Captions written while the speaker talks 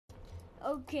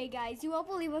Okay, guys, you won't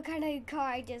believe what kind of car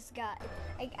I just got.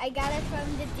 I got it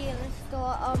from the dealer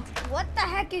store. What the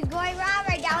heck is going on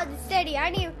right now in the city?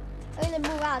 I'm gonna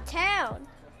move out of town.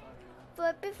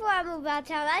 But before I move out of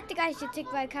town, I think I should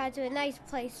take my car to a nice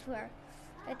place where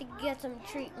I think get some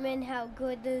treatment. How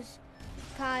good this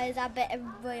car is. I bet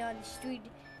everybody on the street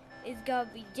is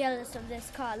gonna be jealous of this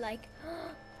car. Like,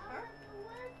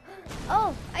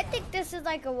 oh, I think this is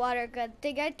like a water gun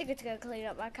thing. I think it's gonna clean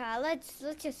up my car. Let's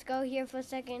just go here for a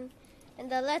second, and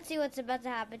then let's see what's about to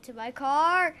happen to my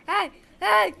car. Hey,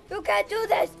 you can't do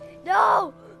this!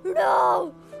 No,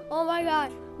 no! Oh my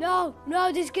God, no,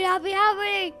 this cannot be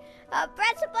happening.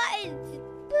 Press the buttons.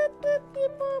 Boop, boop,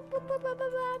 beep, boop, boop, boop, boop,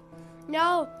 boop, boop.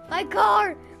 No, my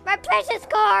car, my precious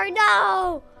car.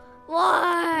 No,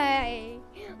 why?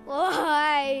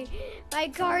 My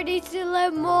car needs to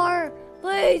live more.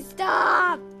 Please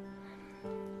stop!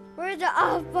 Where's the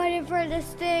off button for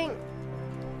this thing?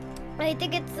 I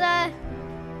think it's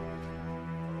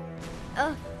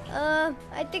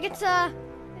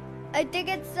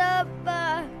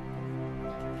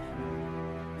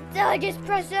I just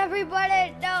pressed every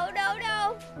button. No.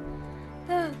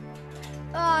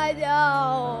 Oh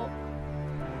no.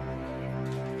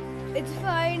 It's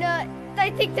fine. I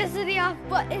think this is the off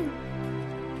button.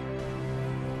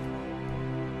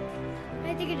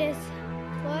 I think it is.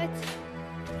 What?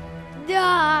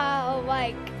 No,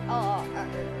 my car.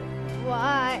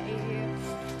 Why?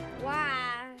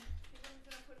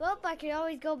 Well, I can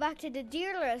always go back to the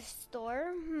dealer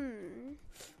store.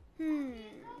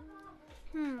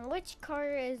 Which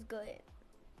car is good?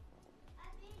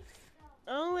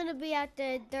 I'm gonna be at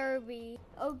the Derby.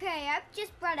 Okay, I've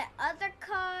just brought another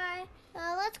car.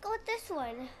 Let's go with this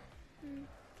one.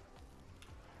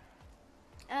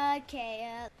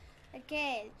 Okay,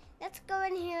 let's go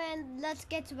in here and let's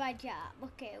get to my job.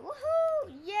 Okay,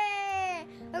 woohoo! Yeah!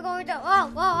 We're going to.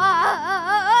 Oh!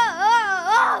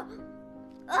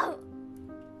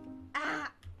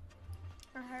 Ah!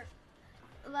 It hurt.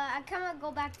 But I kind of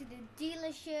go back to the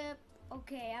dealership.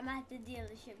 Okay, I'm at the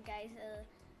dealership, guys.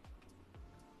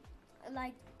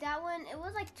 Like that one, it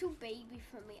was like too baby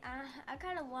for me. I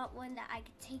kind of want one that I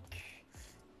could take.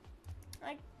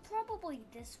 Like probably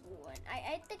this one.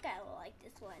 I think I like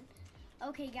this one.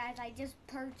 Okay, guys, I just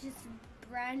purchased a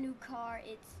brand new car.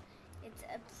 It's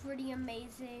a pretty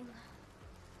amazing.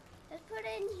 Let's put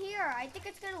it in here. I think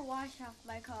it's gonna wash off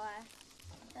my car.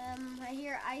 I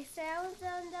hear ice sounds,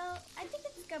 and I think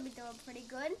it's gonna be doing pretty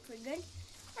good.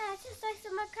 It's just nice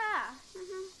in my car.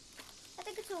 I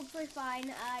think it's doing pretty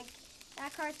fine.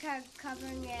 That car's kind of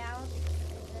covering it out.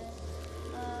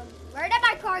 Where did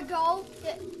my car go?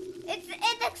 It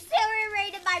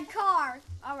accelerated my car.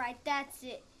 All right, that's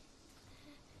it.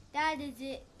 That is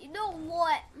it. You know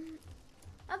what?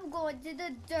 I'm going to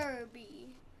the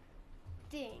Derby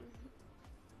thing.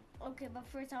 Okay, but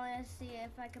first I want to see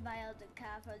if I can buy out the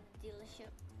car from the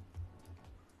dealership.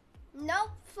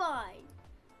 Nope, fine.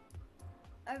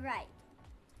 Alright.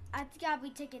 I think I'll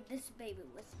be taking this baby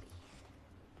with me.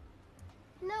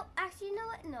 No, actually, you know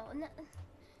what?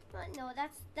 No,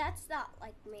 that's not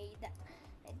like me.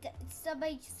 Did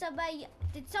somebody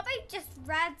just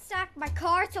ransack my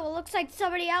car so it looks like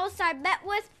somebody else I met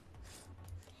with?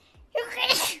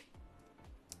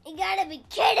 You gotta be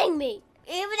kidding me!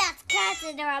 Even that's cats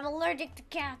in there. I'm allergic to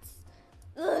cats.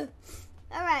 Ugh.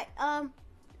 All right.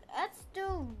 Let's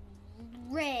do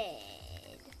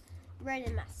red. Red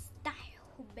is my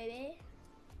style, baby.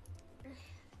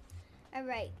 All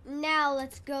right. Now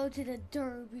let's go to the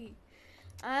Derby.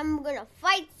 I'm gonna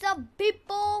fight some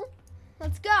people.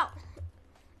 Let's go.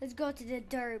 Let's go to the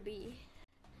Derby.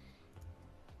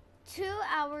 2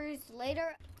 hours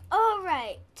later. All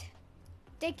right.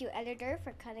 Thank you, editor,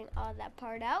 for cutting all that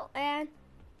part out. And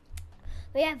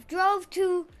we have drove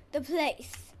to the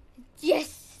place.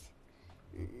 Yes!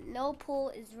 No pool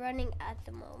is running at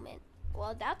the moment.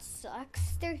 Well, that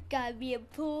sucks. There's gotta be a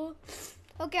pool.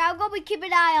 Okay, I'm gonna be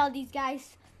keeping an eye on these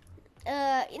guys. You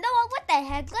know what? What the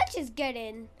heck? Let's just get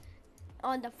in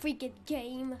on the freaking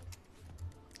game.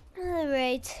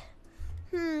 Alright.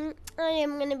 I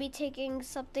am gonna be taking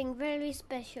something very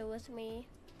special with me.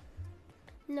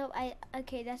 No,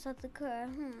 okay, that's not the car.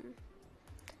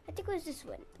 I think it was this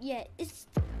one. Yeah, it's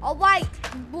all right,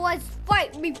 boys.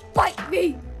 Fight me!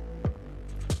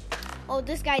 Oh,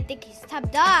 this guy think he's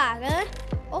top dog, huh?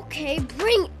 Okay,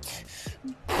 bring it!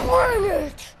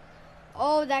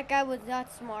 Oh, that guy was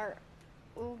not smart.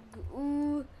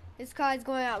 Ooh, this car is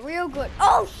going out real good.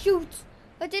 Oh shoot!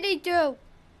 What did he do?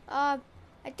 I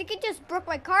think he just broke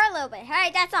my car a little bit.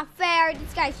 Hey, that's not fair.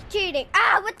 This guy's cheating.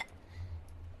 What the?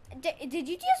 Did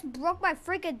you just broke my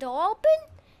freaking door open?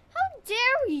 How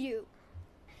dare you?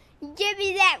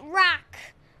 me that rock.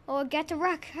 Oh, I got the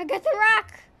rock. I got the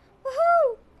rock.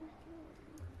 Woohoo!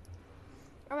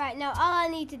 All right, now all I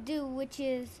need to do, which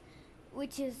is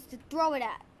to throw it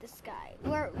at this guy.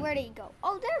 Where did he go?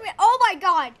 Oh, there we. Oh my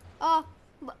God!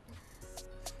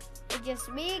 It's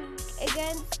just me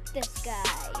against this guy.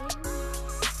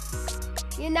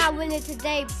 You're not winning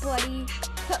today, buddy.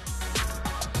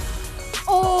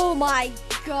 Oh my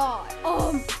God!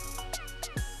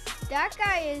 That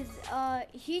guy is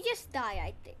he just died,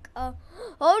 I think.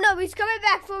 Oh no, he's coming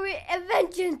back for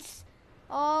vengeance.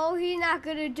 Oh, he's not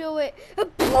gonna do it.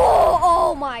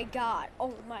 Oh my God!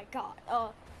 Oh my God!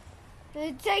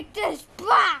 Take this!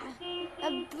 Blah!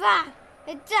 Blah!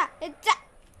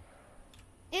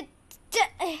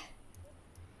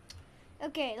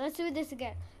 Okay, let's do this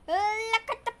again.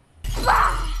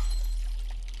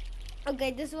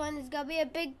 Okay, this one is gonna be a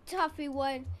big toughy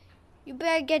one. You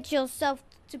better get yourself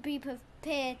to be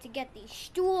prepared to get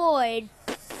destroyed.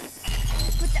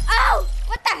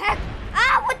 What the heck?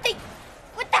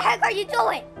 What the heck are you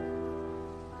doing?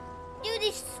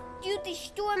 You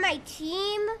destroy my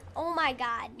team? Oh my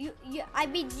God!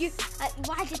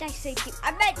 Why did I say team?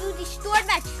 I meant you destroyed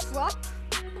my truck.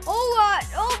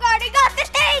 Oh God! He got the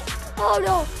thing! Oh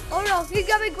no! He's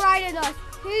gonna be grinding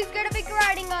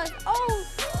us. Oh,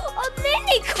 a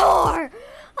mini car!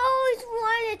 I always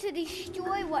wanted to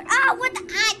destroy one. What the?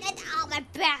 My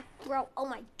back, bro. Oh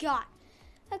my God.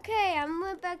 Okay, I'm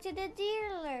going back to the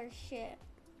dealership.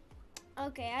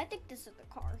 Okay, I think this is the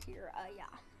car here. Yeah,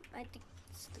 I think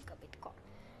this is gonna be the car.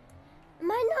 It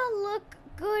might not look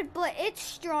good, but it's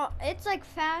strong. It's like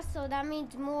fast, so that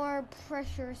means more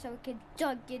pressure, so it can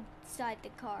dunk inside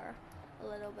the car a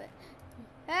little bit.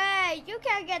 Hey, you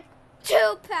can't get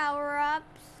 2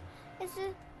 power-ups. This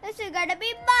is gonna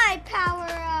be my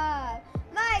power-up.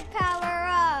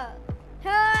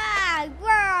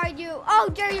 Where are you? Oh,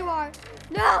 there you are.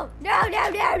 No.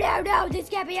 This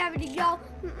can't be happening. No.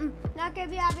 Not gonna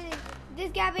be happening.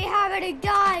 This can't be happening.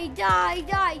 Die.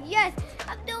 Yes.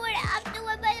 I'm doing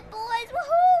it, my boys.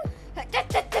 Woohoo. I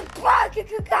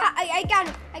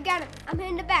got it. I'm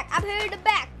hitting the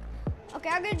back. Okay,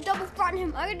 I'm gonna double front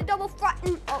him.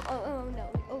 Oh no.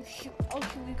 Oh shoot.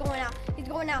 He's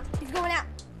going out.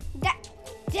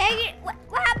 Dang it.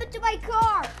 What happened to my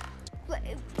car?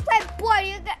 Wait,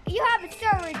 boy, you have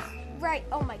insurance, right?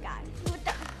 Oh my God. What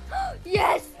the?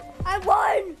 Yes, I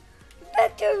won.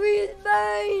 Victory is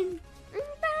mine.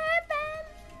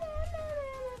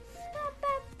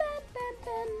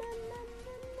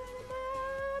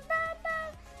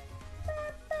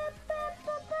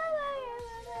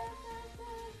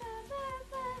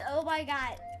 Oh my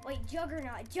God. Wait,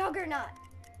 Juggernaut.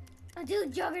 I'll do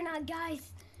Juggernaut,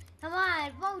 guys. Come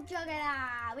on, vote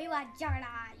Juggernaut. We want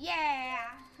Juggernaut.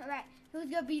 Yeah. All right, who's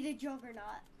gonna be the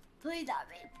Juggernaut? Please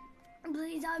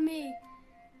on me.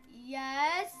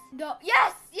 Yes. No.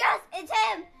 Yes. It's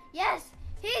him. Yes,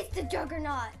 he's the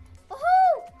Juggernaut.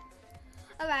 Woohoo!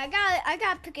 All right, I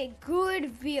gotta pick a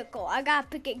good vehicle. I gotta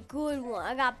pick a good one.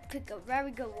 I gotta pick a very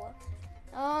good one.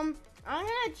 I'm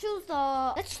gonna choose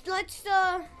the. Let's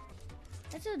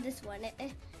do this one.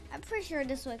 I'm pretty sure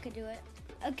this one could do it.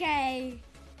 Okay.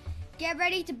 Get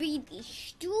ready to be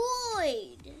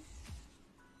destroyed.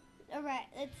 All right,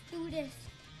 let's do this.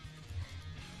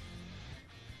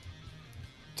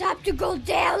 Time to go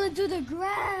down into the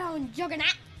ground,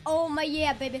 Juggernaut. Oh my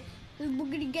yeah, baby. We're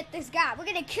gonna get this guy. We're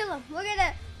gonna kill him. We're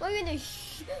gonna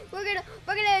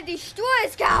destroy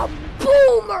this guy.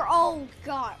 Boomer. Oh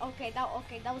God. Okay, that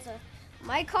was a.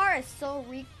 My car is so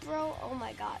weak, bro. Oh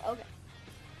my God. Okay.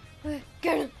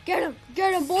 Get him,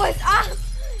 boys.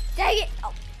 Dang it.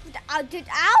 Oh, dude,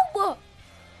 ow. Oh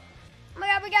my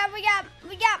God, we got,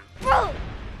 bro.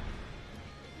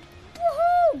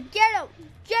 Woohoo, get him.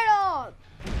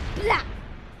 Blah.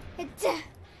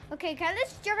 Okay, can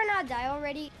this Juggernaut die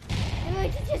already? I'm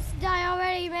going to just die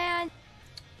already, man.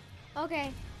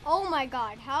 Okay, oh my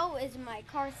God, how is my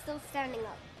car still standing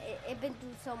up? It's been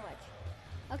through so much.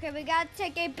 Okay, we gotta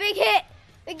take a big hit.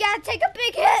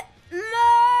 No,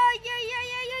 yeah.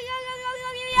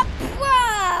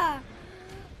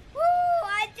 Woo,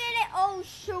 I did it. Oh,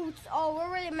 shoot. Oh, we're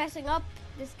really messing up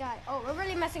this guy.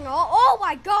 Oh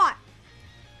my God.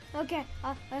 Okay,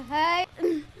 hey.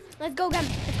 Let's go get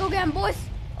him, boys.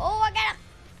 Oh, I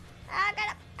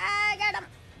got him.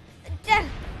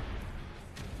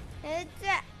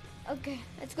 Okay,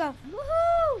 let's go.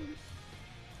 Woohoo.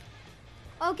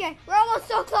 Okay, we're almost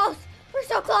so close.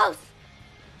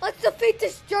 Let's defeat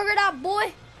this Juggernaut,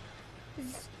 boy.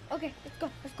 Okay, let's go.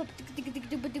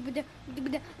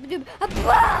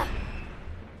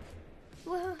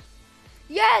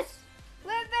 Yes,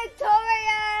 we're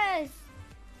victorious.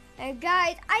 And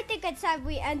guys, I think it's time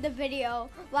we end the video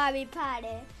while we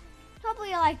potted. Hopefully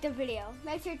you liked the video.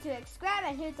 Make sure to subscribe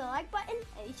and hit the like button.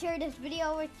 And share this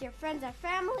video with your friends and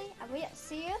family. And we'll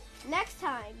see you next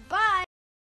time. Bye!